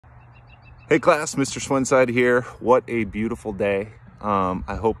Hey class, Mr. Swenside here. What a beautiful day.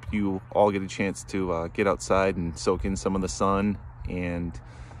 I hope you all get a chance to get outside and soak in some of the sun and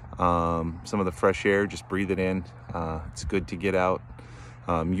some of the fresh air. Just breathe it in. It's good to get out.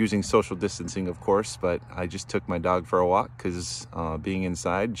 Using social distancing, of course, but I just took my dog for a walk because being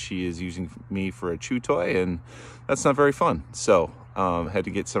inside, she is using me for a chew toy, and that's not very fun. So had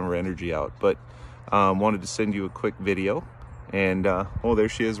to get some of her energy out, but wanted to send you a quick video. And oh, there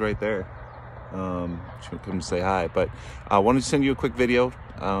she is right there. She'll come say hi, but I wanted to send you a quick video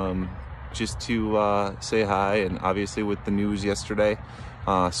just to say hi. And obviously with the news yesterday,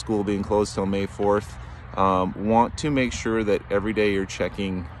 school being closed till May 4th, want to make sure that every day you're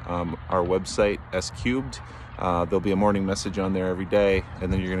checking our website, S-Cubed. There'll be a morning message on there every day,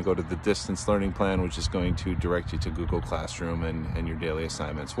 and then you're going to go to the distance learning plan, which is going to direct you to Google Classroom and your daily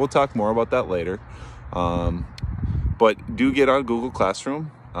assignments. We'll talk more about that later, but do get on Google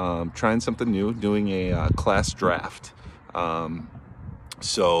Classroom. Trying something new, doing a class draft.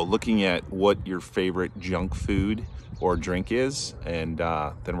 So looking at what your favorite junk food or drink is, and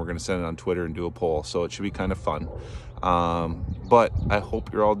then we're going to send it on Twitter and do a poll. So it should be kind of fun. But I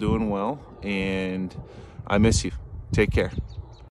hope you're all doing well, and I miss you. Take care.